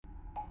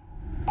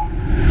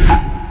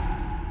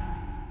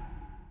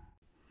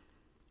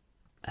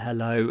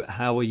Hello,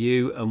 how are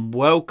you? And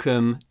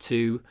welcome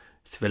to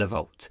Thriller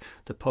Vault,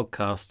 the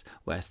podcast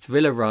where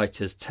thriller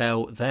writers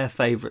tell their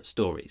favourite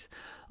stories.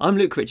 I'm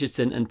Luke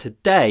Richardson, and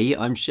today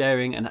I'm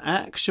sharing an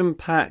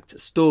action-packed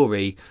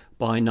story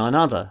by none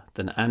other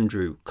than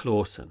Andrew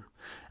Clausen.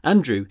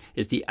 Andrew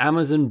is the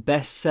Amazon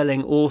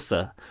best-selling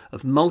author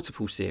of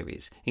multiple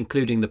series,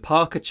 including the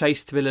Parker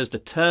Chase thrillers, the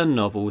Turn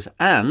novels,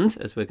 and,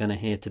 as we're going to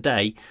hear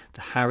today,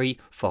 the Harry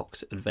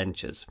Fox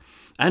adventures.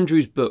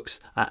 Andrew's books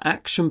are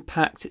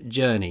action-packed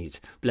journeys,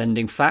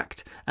 blending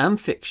fact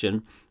and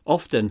fiction,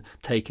 often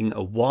taking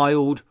a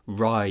wild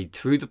ride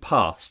through the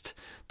past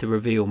to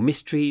reveal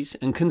mysteries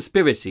and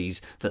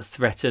conspiracies that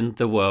threaten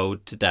the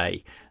world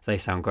today. They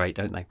sound great,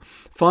 don't they?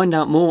 Find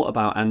out more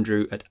about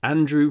Andrew at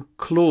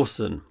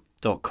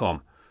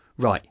andrewclausen.com.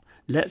 Right,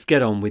 let's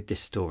get on with this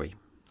story.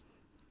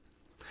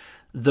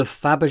 The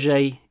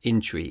Fabergé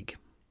Intrigue.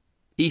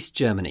 East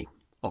Germany,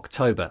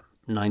 October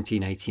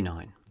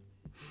 1989.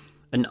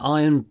 An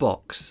iron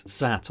box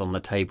sat on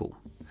the table.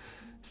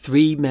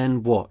 3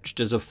 men watched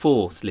as a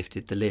 4th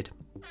lifted the lid.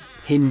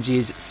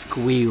 Hinges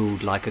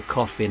squealed like a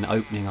coffin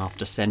opening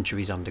after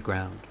centuries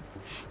underground.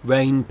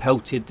 Rain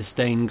pelted the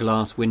stained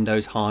glass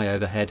windows high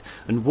overhead,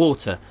 and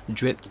water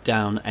dripped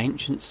down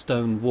ancient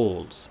stone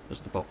walls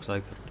as the box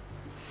opened.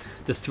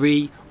 The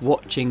 3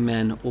 watching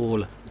men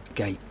all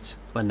gaped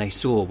when they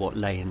saw what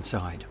lay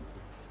inside.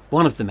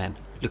 One of the men,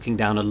 looking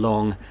down a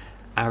long,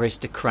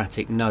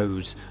 aristocratic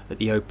nose at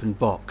the open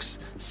box,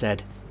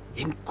 said,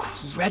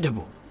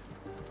 "Incredible!"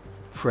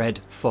 Fred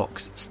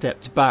Fox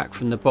stepped back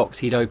from the box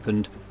he'd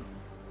opened.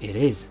 "It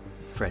is,"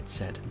 Fred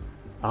said.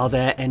 "Are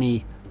there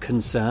any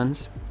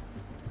concerns?"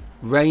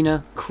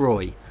 Rainer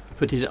Croy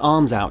put his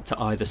arms out to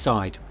either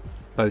side,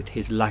 both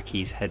his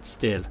lackeys head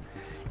still.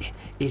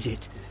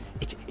 It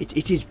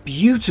is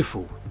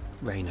beautiful,"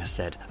 Rainer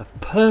said. "A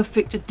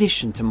perfect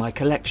addition to my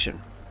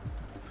collection."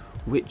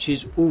 "Which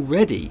is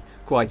already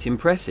quite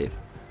impressive."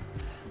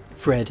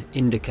 Fred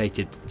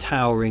indicated the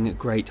towering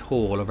great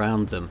hall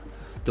around them,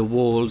 the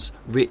walls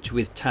rich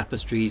with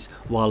tapestries,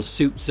 while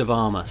suits of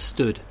armour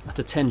stood at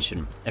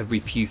attention every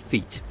few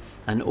feet,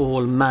 and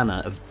all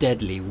manner of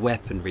deadly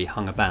weaponry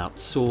hung about,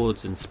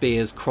 swords and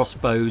spears,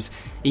 crossbows,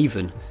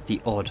 even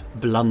the odd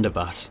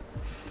blunderbuss.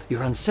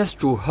 "Your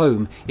ancestral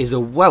home is a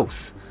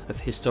wealth of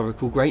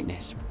historical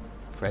greatness,"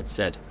 Fred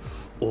said.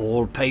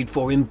 "All paid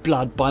for in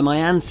blood by my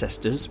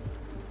ancestors."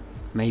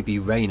 Maybe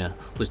Rainer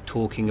was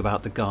talking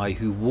about the guy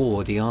who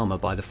wore the armour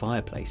by the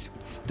fireplace,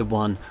 the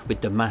one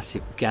with the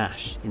massive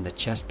gash in the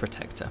chest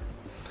protector.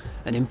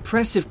 "An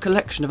impressive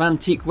collection of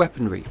antique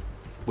weaponry,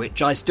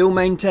 which I still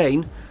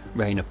maintain,"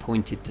 Rainer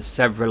pointed to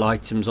several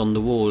items on the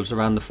walls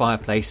around the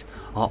fireplace,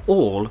 "are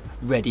all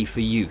ready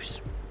for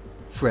use."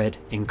 Fred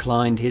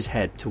inclined his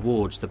head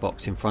towards the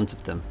box in front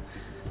of them.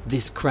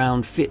 "This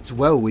crown fits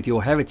well with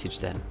your heritage,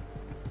 then."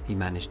 He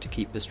managed to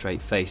keep a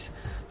straight face.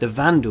 "The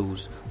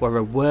Vandals were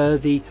a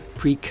worthy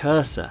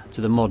precursor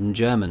to the modern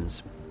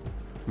Germans."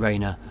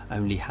 Rainer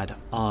only had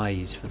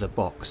eyes for the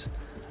box.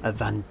 A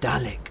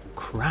Vandalic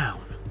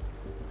crown.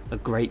 A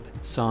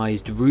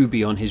grape-sized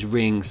ruby on his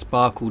ring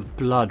sparkled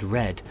blood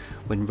red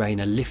when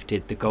Rainer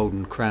lifted the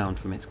golden crown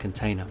from its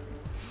container.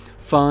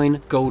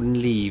 Fine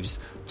golden leaves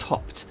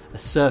topped a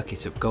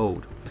circuit of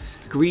gold.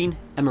 Green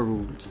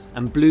emeralds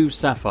and blue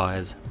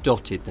sapphires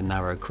dotted the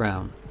narrow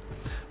crown.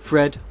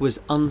 Fred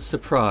was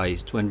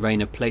unsurprised when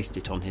Rainer placed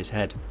it on his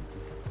head.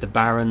 The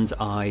Baron's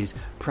eyes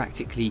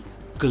practically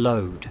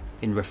glowed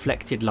in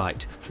reflected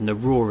light from the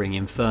roaring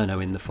inferno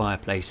in the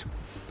fireplace.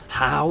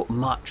 How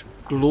much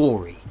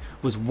glory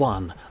was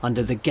won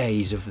under the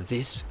gaze of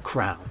this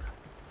crown?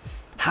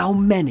 How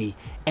many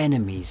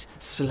enemies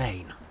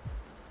slain?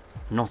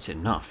 Not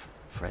enough,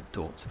 Fred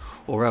thought,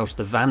 or else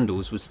the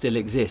Vandals would still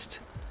exist.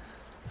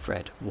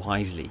 Fred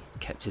wisely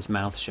kept his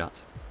mouth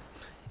shut.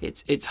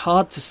 It's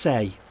hard to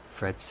say,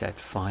 Fred said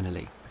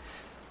finally.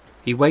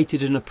 He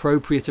waited an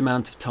appropriate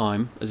amount of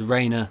time as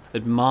Rainer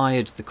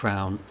admired the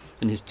crown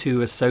and his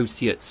 2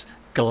 associates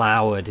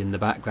glowered in the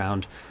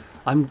background.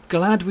 "I'm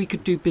glad we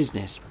could do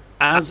business,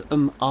 as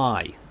am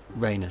I,"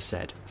 Rainer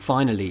said,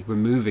 finally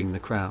removing the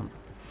crown.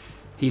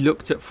 He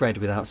looked at Fred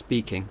without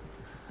speaking.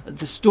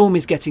 "The storm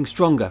is getting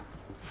stronger,"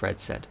 Fred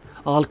said.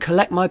 "I'll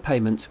collect my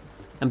payment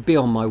and be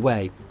on my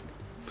way."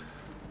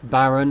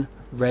 Baron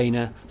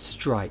Rainer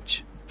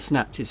Streich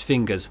snapped his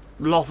fingers.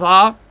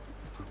 "Lothar!"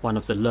 One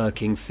of the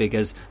lurking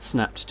figures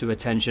snapped to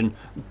attention.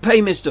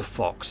 "Pay Mr.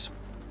 Fox."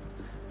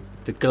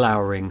 The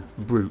glowering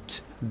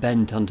brute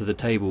bent under the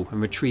table and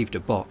retrieved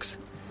a box.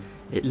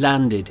 It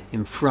landed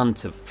in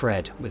front of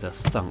Fred with a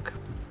thunk.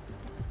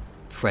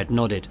 Fred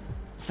nodded.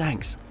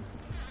 "Thanks."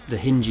 The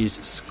hinges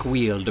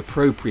squealed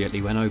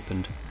appropriately when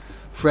opened.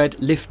 Fred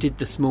lifted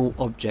the small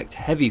object,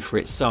 heavy for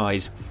its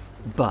size,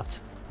 but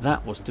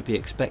that was to be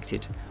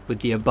expected with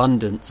the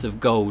abundance of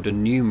gold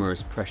and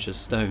numerous precious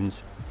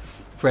stones.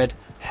 Fred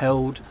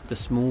held the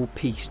small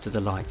piece to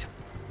the light.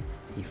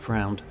 He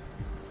frowned.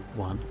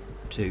 1,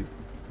 2,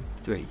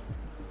 3,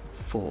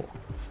 4.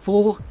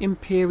 4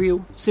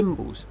 imperial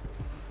symbols.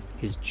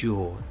 His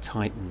jaw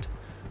tightened.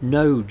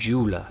 No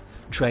jeweller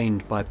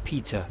trained by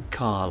Peter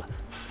Carl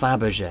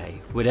Fabergé,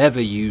 would ever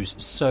use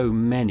so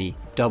many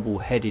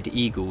double-headed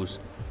eagles.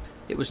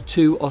 It was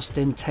too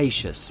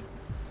ostentatious,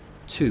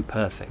 too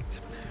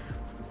perfect.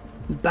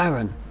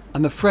 "Baron,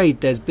 I'm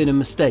afraid there's been a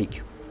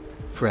mistake."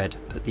 Fred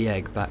put the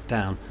egg back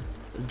down.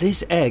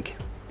 "This egg,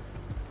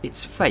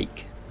 it's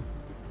fake."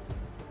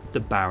 The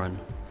Baron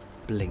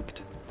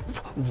blinked.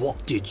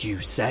 "What did you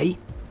say?"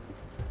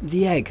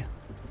 "The egg."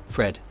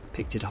 Fred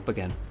picked it up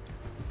again.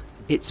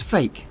 "It's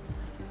fake.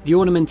 The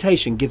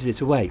ornamentation gives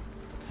it away."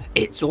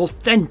 "It's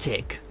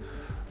authentic."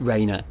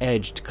 Rayner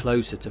edged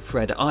closer to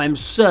Fred. "I'm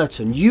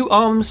certain you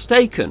are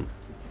mistaken."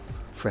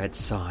 Fred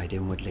sighed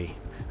inwardly,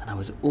 and I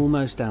was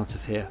almost out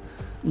of here.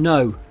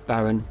 "No,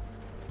 Baron,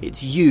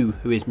 it's you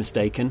who is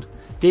mistaken.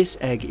 This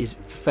egg is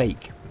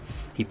fake."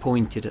 He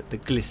pointed at the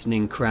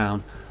glistening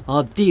crown.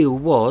 "Our deal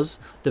was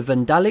the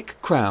Vandalic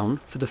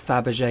crown for the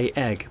Fabergé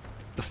egg.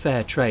 A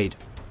fair trade."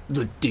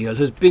 "The deal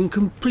has been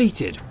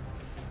completed."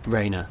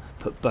 Rayner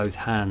put both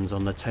hands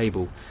on the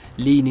table,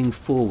 leaning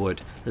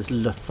forward as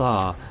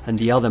Lothar and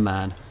the other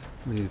man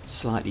moved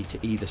slightly to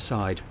either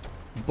side,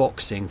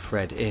 boxing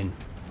Fred in.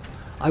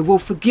 "I will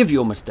forgive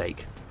your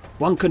mistake.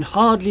 One can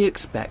hardly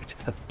expect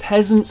a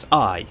peasant's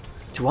eye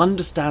to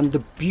understand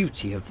the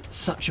beauty of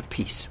such a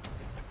piece."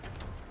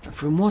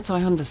 "From what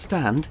I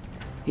understand,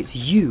 it's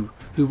you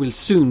who will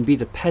soon be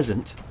the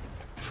peasant."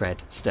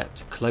 Fred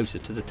stepped closer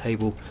to the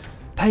table.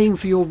 "Paying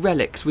for your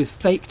relics with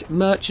faked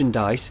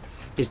merchandise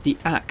is the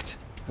act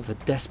of a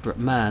desperate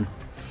man,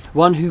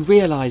 one who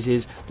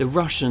realises the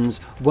Russians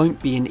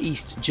won't be in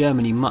East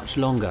Germany much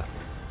longer,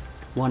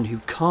 one who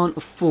can't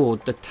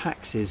afford the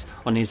taxes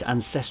on his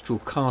ancestral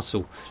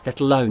castle, let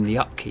alone the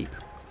upkeep."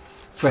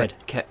 Fred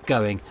kept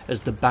going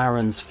as the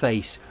Baron's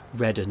face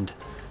reddened.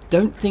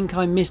 "Don't think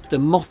I missed the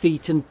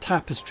moth-eaten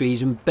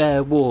tapestries and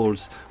bare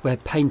walls where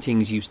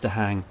paintings used to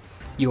hang.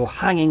 You're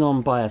hanging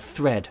on by a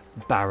thread,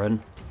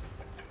 Baron."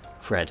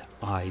 Fred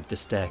eyed the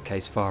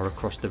staircase far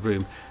across the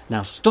room.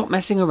 "Now stop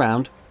messing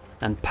around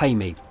and pay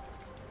me."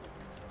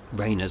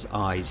 Rayner's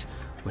eyes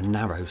were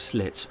narrow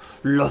slits.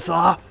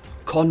 "Lothar,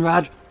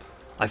 Conrad,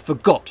 I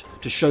forgot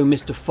to show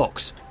Mr.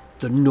 Fox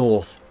the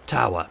North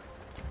Tower.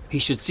 He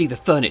should see the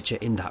furniture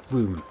in that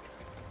room."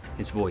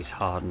 His voice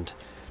hardened.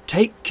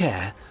 "Take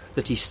care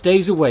that he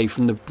stays away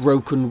from the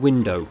broken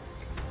window.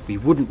 We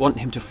wouldn't want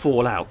him to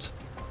fall out.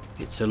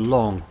 It's a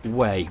long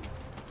way."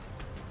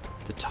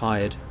 The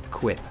tired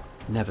quip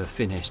never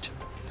finished.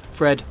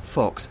 Fred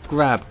Fox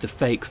grabbed the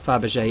fake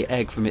Fabergé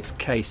egg from its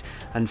case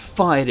and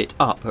fired it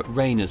up at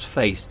Rayner's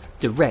face.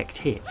 Direct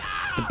hit.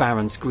 The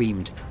Baron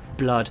screamed,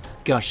 blood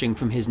gushing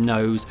from his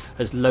nose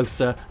as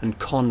Lothar and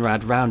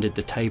Conrad rounded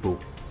the table.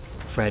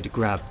 Fred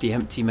grabbed the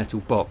empty metal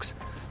box,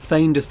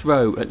 feigned a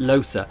throw at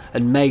Lothar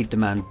and made the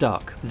man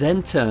duck,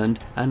 then turned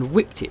and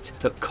whipped it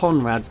at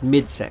Conrad's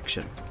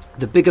midsection.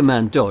 The bigger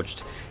man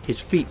dodged, his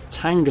feet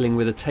tangling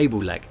with a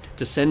table leg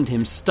to send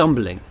him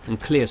stumbling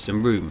and clear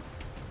some room,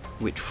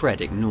 which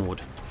Fred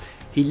ignored.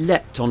 He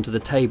leapt onto the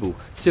table,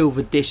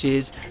 silver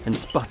dishes and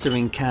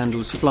sputtering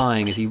candles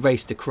flying as he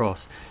raced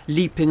across,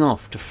 leaping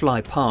off to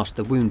fly past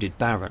the wounded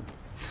Baron.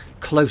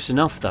 Close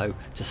enough, though,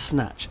 to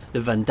snatch the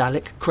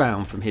Vandalic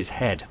crown from his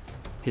head,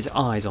 his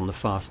eyes on the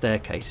far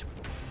staircase.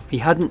 He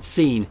hadn't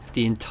seen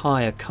the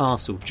entire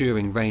castle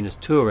during Rayner's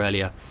tour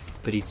earlier,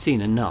 but he'd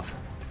seen enough.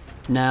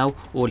 Now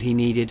all he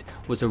needed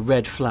was a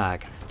red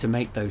flag to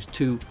make those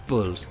two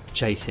bulls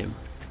chase him.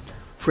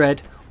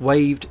 Fred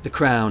waved the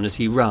crown as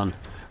he ran.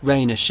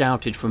 Rayner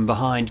shouted from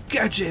behind,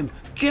 "Get him!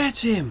 Get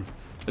him!"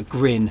 A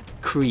grin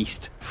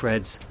creased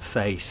Fred's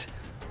face.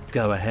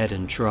 Go ahead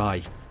and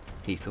try,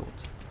 he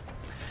thought.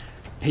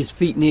 His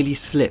feet nearly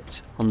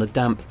slipped on the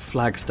damp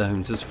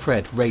flagstones as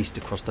Fred raced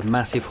across the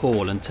massive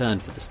hall and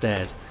turned for the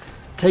stairs,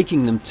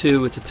 taking them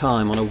two at a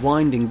time on a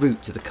winding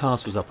route to the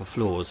castle's upper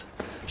floors.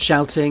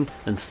 Shouting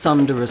and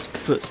thunderous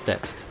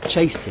footsteps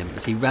chased him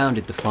as he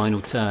rounded the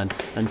final turn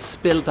and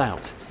spilled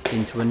out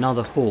into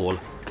another hall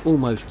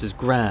almost as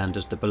grand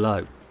as the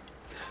below.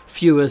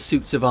 Fewer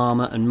suits of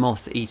armour and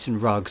moth-eaten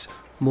rugs,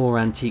 more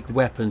antique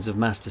weapons of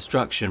mass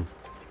destruction,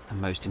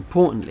 and most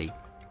importantly,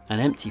 an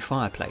empty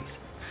fireplace.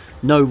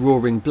 No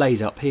roaring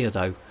blaze up here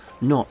though,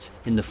 not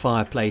in the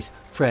fireplace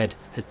Fred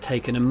had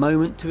taken a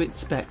moment to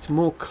inspect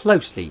more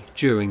closely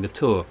during the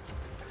tour.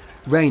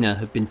 Rayner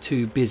had been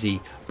too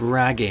busy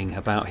bragging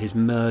about his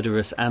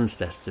murderous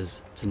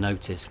ancestors to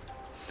notice.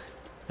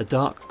 A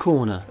dark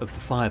corner of the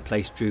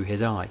fireplace drew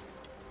his eye,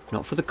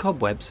 not for the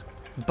cobwebs,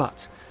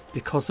 but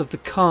because of the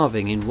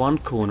carving in one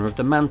corner of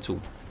the mantel,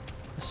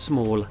 a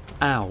small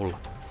owl,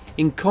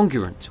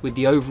 incongruent with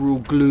the overall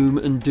gloom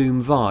and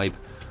doom vibe,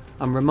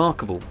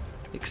 unremarkable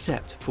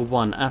except for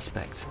one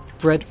aspect.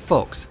 Fred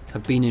Fox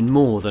had been in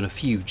more than a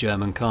few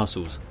German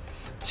castles.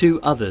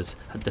 Two others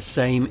had the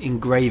same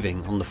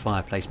engraving on the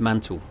fireplace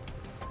mantel.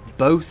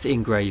 Both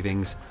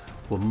engravings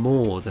were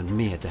more than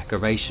mere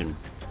decoration.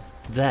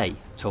 They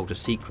told a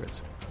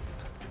secret.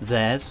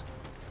 Theirs,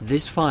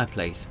 this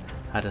fireplace,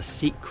 had a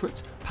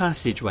secret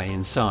passageway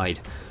inside,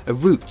 a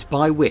route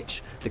by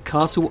which the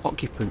castle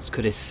occupants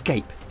could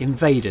escape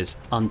invaders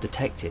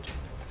undetected.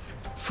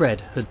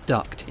 Fred had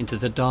ducked into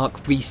the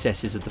dark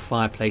recesses of the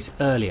fireplace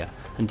earlier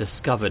and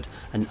discovered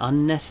an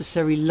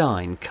unnecessary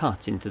line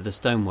cut into the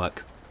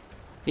stonework.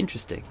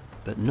 Interesting,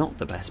 but not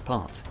the best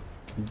part.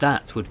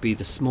 That would be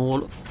the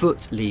small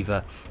foot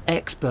lever,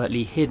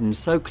 expertly hidden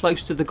so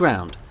close to the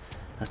ground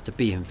as to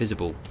be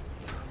invisible.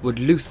 Would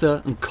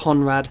Luther and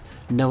Conrad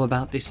know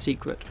about this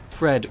secret?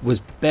 Fred was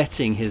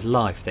betting his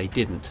life they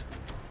didn't,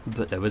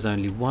 but there was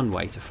only one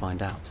way to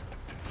find out.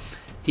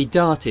 He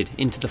darted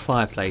into the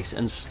fireplace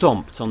and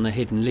stomped on the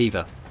hidden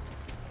lever.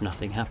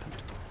 Nothing happened.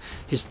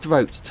 His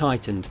throat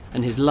tightened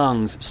and his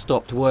lungs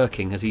stopped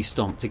working as he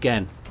stomped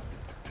again.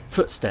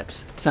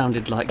 Footsteps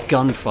sounded like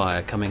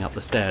gunfire coming up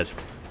the stairs.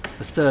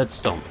 The third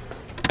stomp.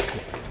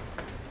 Click.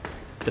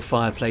 The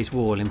fireplace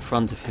wall in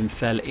front of him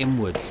fell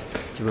inwards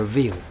to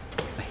reveal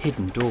a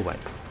hidden doorway.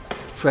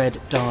 Fred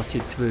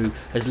darted through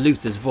as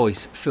Luther's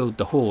voice filled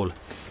the hall.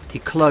 He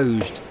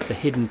closed the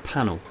hidden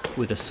panel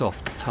with a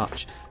soft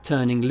touch,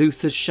 turning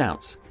Luther's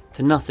shouts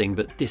to nothing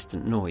but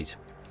distant noise.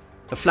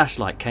 A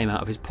flashlight came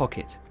out of his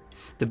pocket.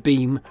 The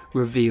beam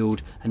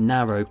revealed a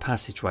narrow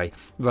passageway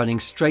running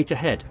straight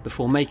ahead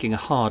before making a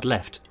hard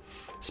left.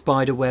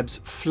 Spider webs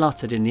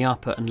fluttered in the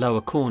upper and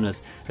lower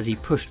corners as he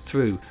pushed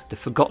through the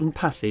forgotten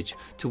passage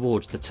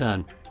towards the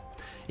turn.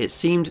 It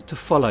seemed to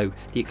follow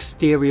the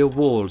exterior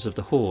walls of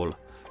the hall,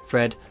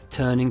 Fred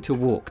turning to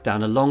walk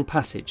down a long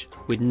passage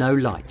with no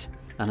light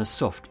and a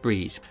soft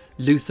breeze.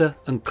 Luther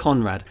and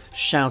Conrad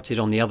shouted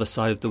on the other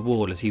side of the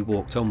wall as he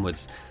walked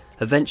onwards,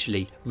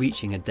 eventually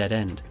reaching a dead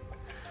end.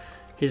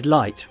 His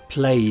light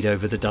played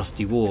over the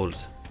dusty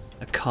walls.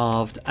 A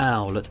carved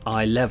owl at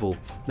eye level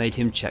made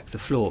him check the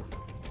floor.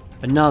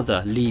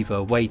 Another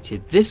lever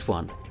waited, this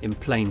one in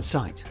plain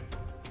sight.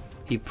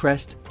 He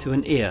pressed to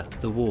an ear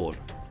the wall.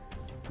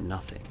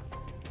 Nothing.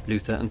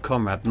 Luther and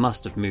Conrad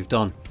must have moved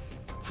on.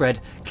 Fred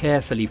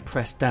carefully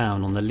pressed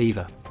down on the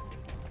lever.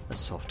 A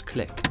soft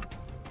click.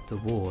 The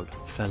wall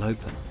fell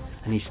open,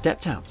 and he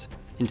stepped out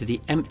into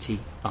the empty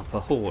upper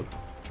hall.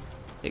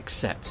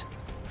 Except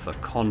for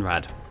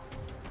Conrad.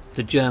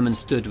 The German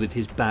stood with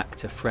his back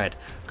to Fred,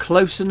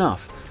 close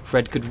enough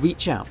Fred could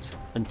reach out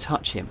and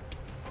touch him,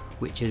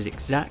 which is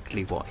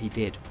exactly what he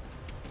did.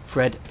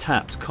 Fred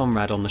tapped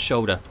Conrad on the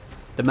shoulder.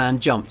 The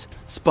man jumped,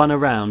 spun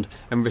around,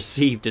 and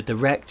received a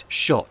direct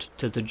shot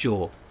to the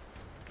jaw.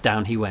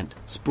 Down he went,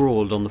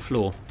 sprawled on the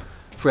floor.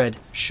 Fred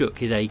shook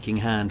his aching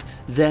hand,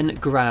 then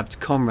grabbed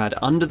Conrad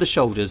under the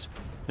shoulders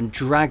and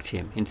dragged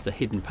him into the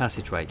hidden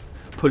passageway,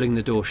 pulling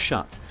the door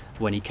shut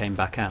when he came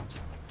back out.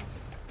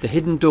 The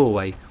hidden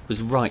doorway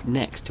was right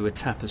next to a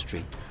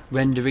tapestry,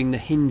 rendering the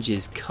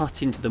hinges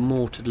cut into the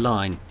mortared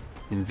line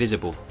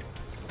invisible.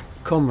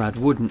 Conrad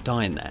wouldn't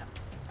die in there.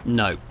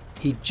 No,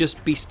 he'd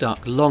just be stuck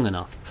long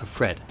enough for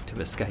Fred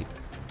to escape.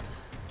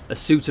 A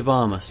suit of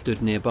armour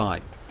stood nearby.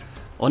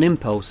 On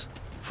impulse,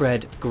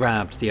 Fred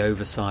grabbed the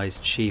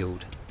oversized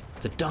shield.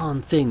 The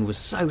darn thing was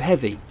so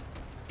heavy,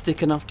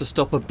 thick enough to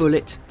stop a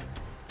bullet.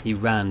 He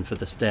ran for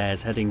the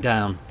stairs, heading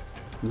down.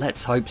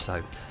 Let's hope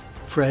so.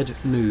 Fred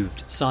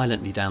moved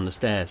silently down the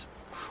stairs,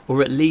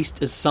 or at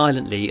least as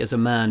silently as a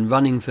man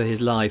running for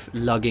his life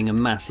lugging a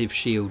massive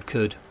shield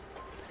could.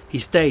 He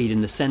stayed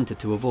in the centre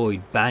to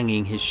avoid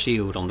banging his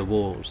shield on the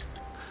walls.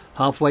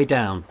 Halfway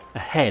down, a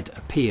head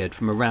appeared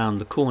from around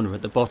the corner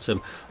at the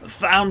bottom.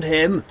 "Found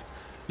him!"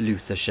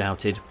 Luther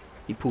shouted.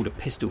 He pulled a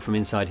pistol from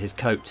inside his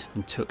coat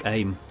and took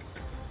aim.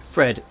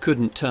 Fred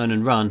couldn't turn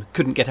and run,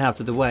 couldn't get out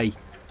of the way,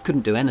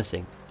 couldn't do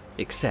anything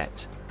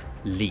except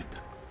leap.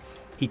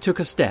 He took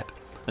a step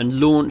and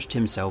launched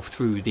himself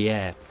through the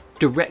air,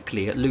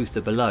 directly at Luther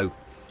below.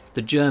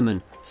 The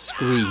German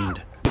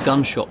screamed. A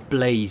gunshot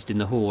blazed in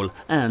the hall,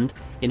 and,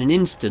 in an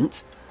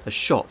instant, a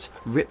shot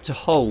ripped a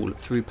hole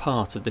through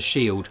part of the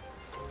shield.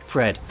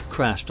 Fred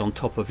crashed on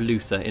top of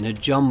Luther in a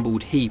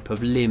jumbled heap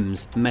of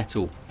limbs,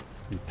 metal,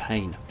 and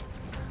pain.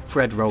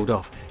 Fred rolled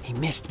off. He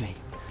missed me.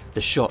 The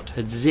shot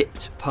had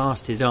zipped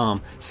past his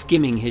arm,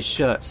 skimming his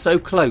shirt so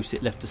close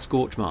it left a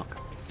scorch mark.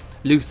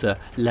 Luther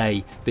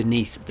lay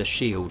beneath the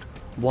shield,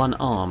 one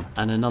arm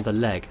and another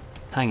leg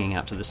hanging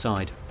out to the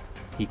side.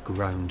 He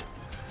groaned.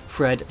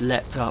 Fred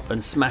leapt up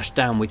and smashed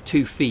down with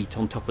 2 feet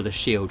on top of the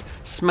shield,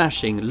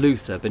 smashing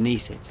Luther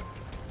beneath it.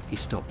 He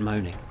stopped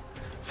moaning.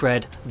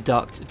 Fred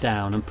ducked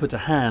down and put a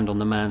hand on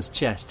the man's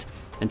chest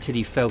until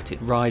he felt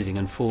it rising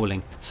and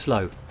falling,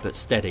 slow but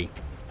steady.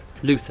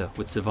 Luther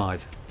would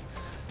survive.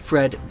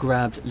 Fred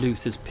grabbed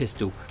Luther's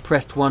pistol,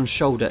 pressed one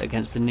shoulder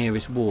against the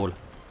nearest wall,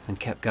 and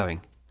kept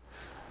going.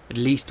 At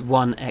least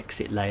one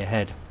exit lay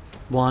ahead,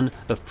 one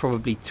of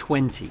probably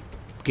 20,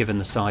 given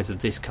the size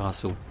of this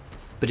castle.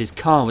 But his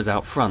car was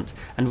out front,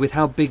 and with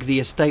how big the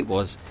estate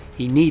was,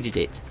 he needed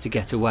it to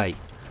get away.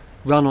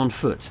 Run on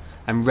foot,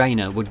 and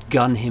Rayner would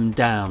gun him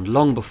down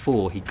long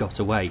before he got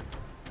away.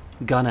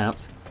 Gun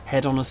out,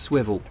 head on a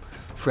swivel,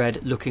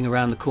 Fred looking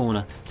around the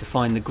corner to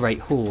find the great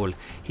hall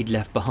he'd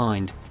left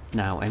behind,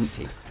 now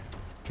empty.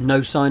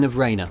 No sign of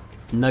Rayner,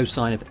 no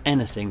sign of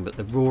anything but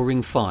the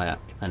roaring fire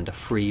and a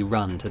free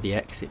run to the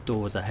exit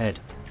doors ahead.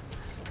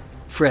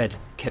 Fred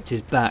kept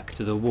his back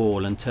to the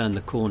wall and turned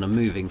the corner,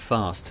 moving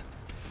fast.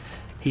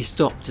 He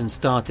stopped and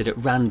started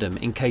at random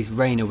in case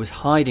Rayner was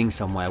hiding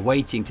somewhere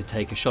waiting to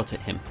take a shot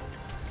at him.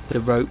 The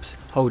ropes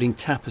holding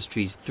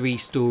tapestries 3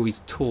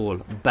 stories tall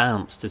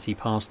bounced as he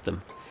passed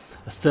them.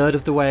 A third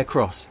of the way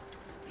across,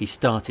 he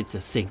started to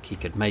think he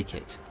could make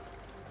it.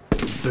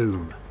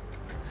 Boom!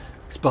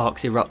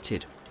 Sparks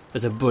erupted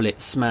as a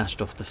bullet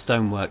smashed off the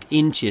stonework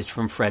inches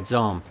from Fred's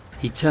arm.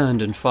 He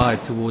turned and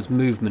fired towards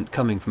movement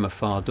coming from a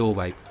far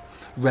doorway.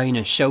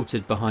 Rayner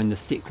sheltered behind the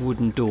thick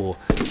wooden door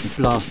and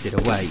blasted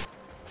away.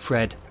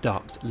 Fred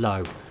ducked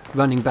low,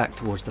 running back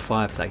towards the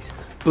fireplace,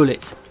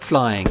 bullets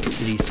flying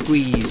as he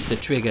squeezed the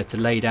trigger to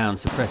lay down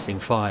suppressing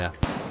fire.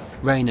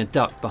 Rayner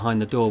ducked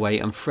behind the doorway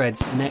and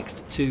Fred's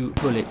next 2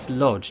 bullets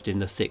lodged in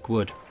the thick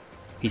wood.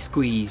 He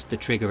squeezed the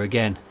trigger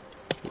again.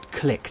 It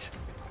clicked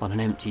on an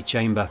empty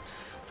chamber.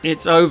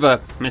 "It's over,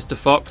 Mr.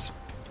 Fox."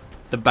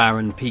 The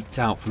Baron peeked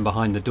out from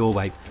behind the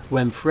doorway.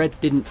 When Fred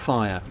didn't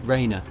fire,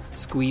 Rayner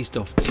squeezed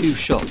off 2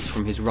 shots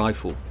from his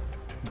rifle,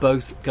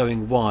 both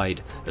going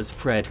wide as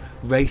Fred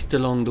raced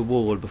along the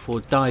wall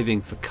before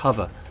diving for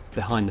cover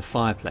behind the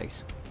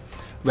fireplace.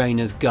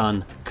 Rayner's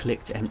gun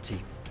clicked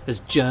empty as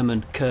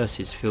German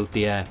curses filled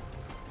the air.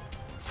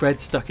 Fred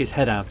stuck his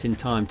head out in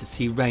time to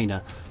see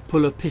Rayner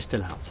pull a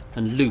pistol out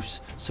and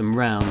loose some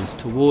rounds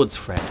towards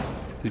Fred,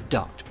 who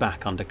ducked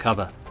back under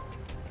cover.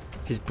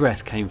 His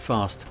breath came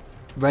fast.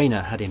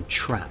 Rayner had him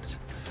trapped.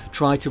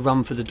 Tried to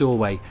run for the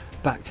doorway,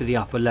 back to the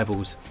upper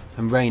levels,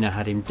 and Rayner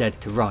had him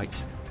dead to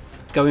rights.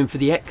 Going for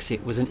the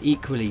exit was an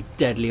equally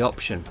deadly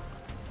option.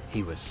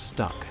 He was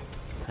stuck,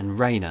 and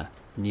Rayner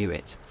knew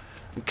it.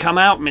 "Come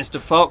out, Mr.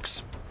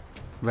 Fox!"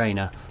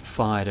 Rayner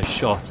fired a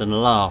shot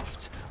and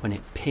laughed when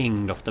it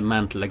pinged off the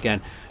mantel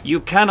again. "You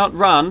cannot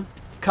run!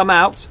 Come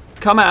out,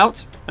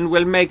 and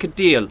we'll make a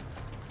deal."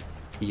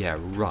 "Yeah,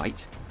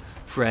 right."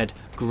 Fred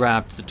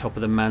grabbed the top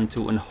of the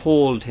mantel and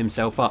hauled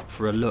himself up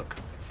for a look.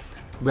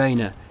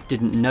 Rayner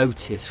didn't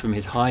notice from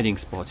his hiding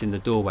spot in the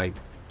doorway.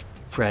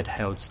 Fred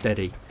held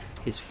steady,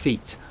 his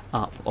feet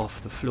up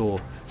off the floor,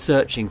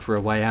 searching for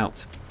a way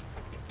out.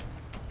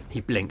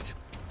 He blinked.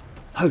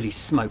 Holy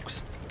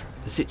smokes!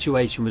 The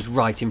situation was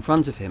right in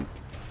front of him.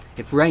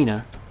 If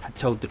Rayner had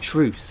told the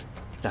truth,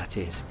 that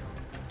is.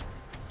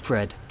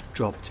 Fred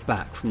dropped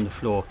back from the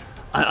floor.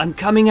 I'm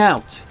coming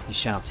out," he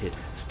shouted,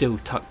 still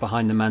tucked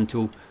behind the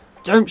mantel.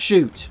 "Don't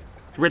shoot."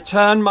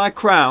 "Return my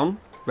crown,"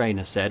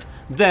 Rayner said.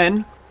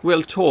 "Then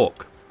we'll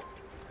talk."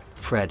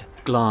 Fred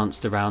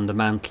glanced around the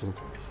mantel,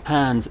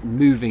 hands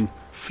moving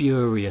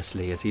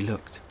furiously as he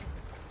looked.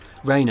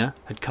 Rayner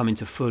had come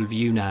into full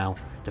view now,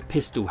 the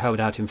pistol held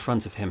out in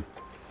front of him.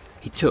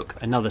 He took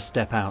another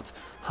step out,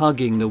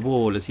 hugging the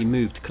wall as he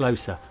moved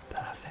closer.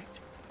 Perfect.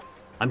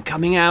 "I'm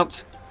coming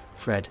out."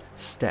 Fred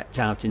stepped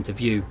out into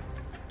view.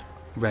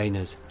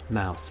 Rayner's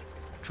mouth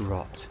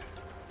dropped.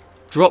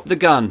 "Drop the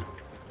gun,"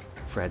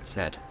 Fred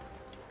said.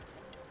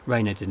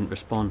 Rayner didn't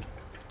respond.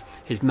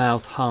 His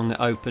mouth hung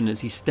open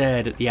as he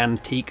stared at the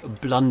antique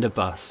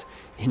blunderbuss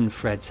in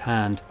Fred's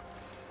hand.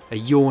 A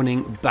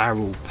yawning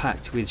barrel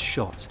packed with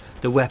shot,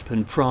 the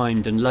weapon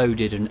primed and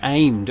loaded and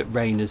aimed at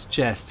Rayner's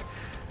chest.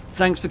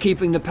 "Thanks for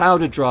keeping the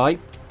powder dry."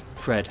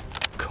 Fred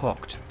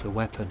cocked the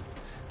weapon.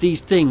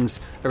 "These things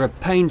are a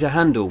pain to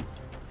handle,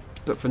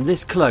 but from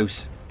this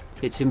close,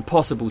 it's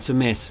impossible to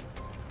miss."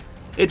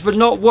 "It will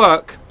not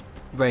work."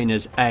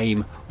 Rayner's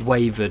aim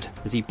wavered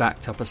as he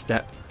backed up a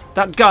step.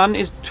 "That gun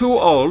is too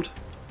old."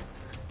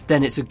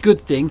 "Then it's a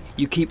good thing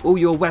you keep all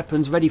your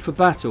weapons ready for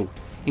battle,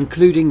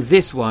 including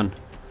this one."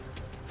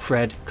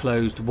 Fred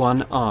closed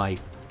one eye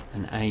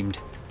and aimed.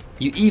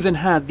 "You even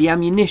had the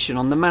ammunition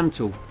on the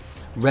mantel."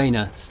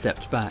 Rayner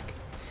stepped back.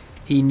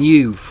 He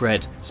knew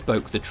Fred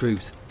spoke the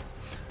truth.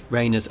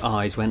 Rayner's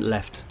eyes went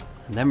left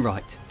and then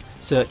right,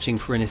 searching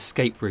for an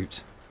escape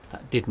route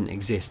that didn't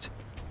exist.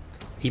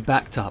 He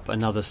backed up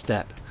another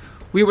step.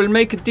 "We will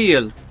make a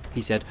deal,"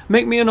 he said.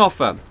 "Make me an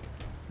offer."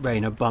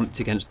 Rayner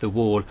bumped against the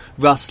wall,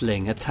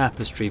 rustling a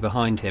tapestry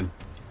behind him.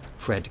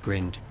 Fred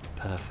grinned.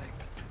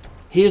 Perfect.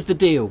 "Here's the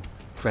deal,"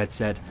 Fred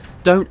said.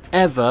 "Don't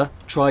ever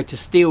try to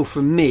steal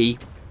from me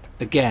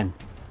again."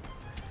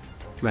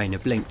 Rayner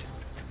blinked.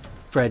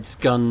 Fred's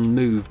gun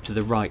moved to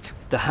the right.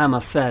 The hammer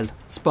fell,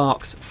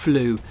 sparks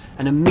flew,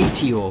 and a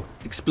meteor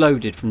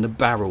exploded from the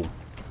barrel.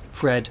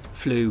 Fred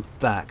flew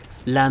back,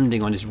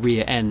 landing on his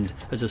rear end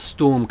as a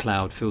storm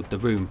cloud filled the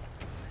room.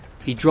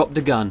 He dropped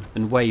the gun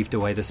and waved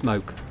away the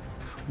smoke,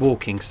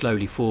 walking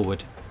slowly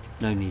forward.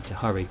 No need to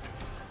hurry,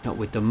 not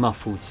with the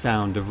muffled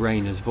sound of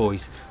Rayner's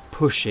voice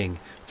pushing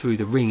through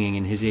the ringing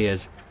in his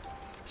ears.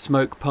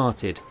 Smoke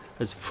parted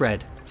as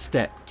Fred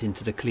stepped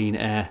into the clean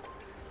air.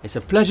 "It's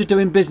a pleasure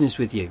doing business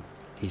with you,"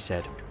 he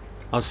said.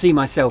 "I'll see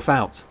myself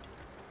out."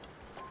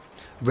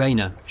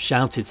 Rayner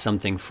shouted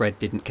something Fred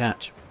didn't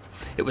catch.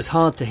 It was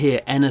hard to hear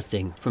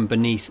anything from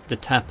beneath the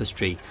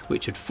tapestry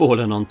which had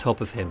fallen on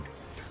top of him.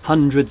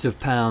 Hundreds of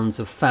pounds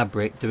of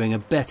fabric doing a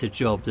better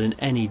job than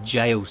any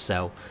jail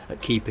cell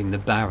at keeping the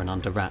Baron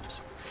under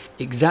wraps.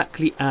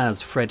 Exactly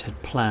as Fred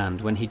had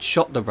planned when he'd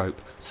shot the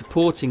rope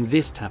supporting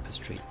this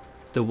tapestry.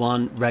 the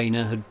one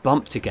Rayner had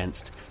bumped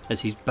against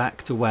as he's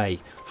backed away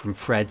from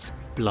Fred's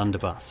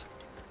blunderbuss.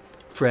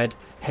 Fred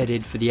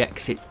headed for the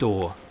exit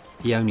door.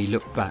 He only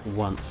looked back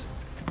once.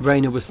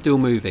 Rayner was still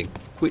moving,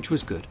 which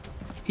was good.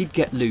 He'd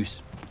get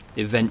loose,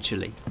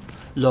 eventually,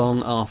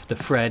 long after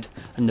Fred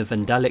and the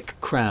Vandalic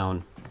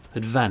crown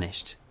had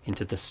vanished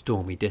into the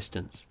stormy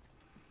distance.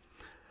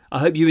 I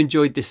hope you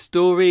enjoyed this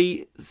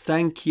story.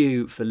 Thank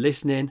you for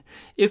listening.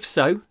 If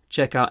so,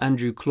 check out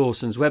Andrew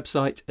Clawson's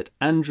website at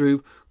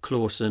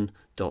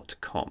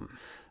andrewclawson.com.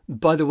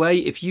 By the way,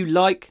 if you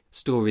like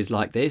stories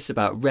like this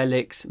about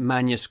relics,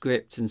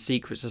 manuscripts and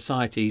secret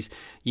societies,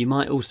 you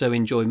might also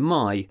enjoy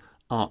my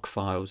Ark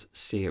Files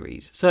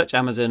series. Search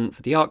Amazon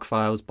for the Ark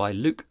Files by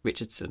Luke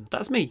Richardson.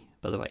 That's me,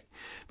 by the way.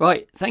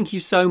 Right, thank you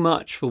so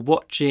much for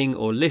watching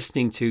or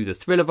listening to the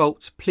Thriller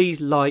Vault.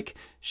 Please like,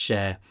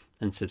 share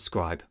and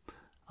subscribe.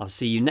 I'll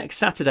see you next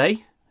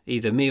Saturday.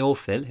 Either me or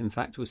Phil, in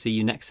fact, we'll see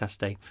you next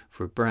Saturday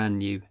for a brand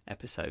new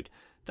episode.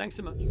 Thanks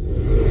so much.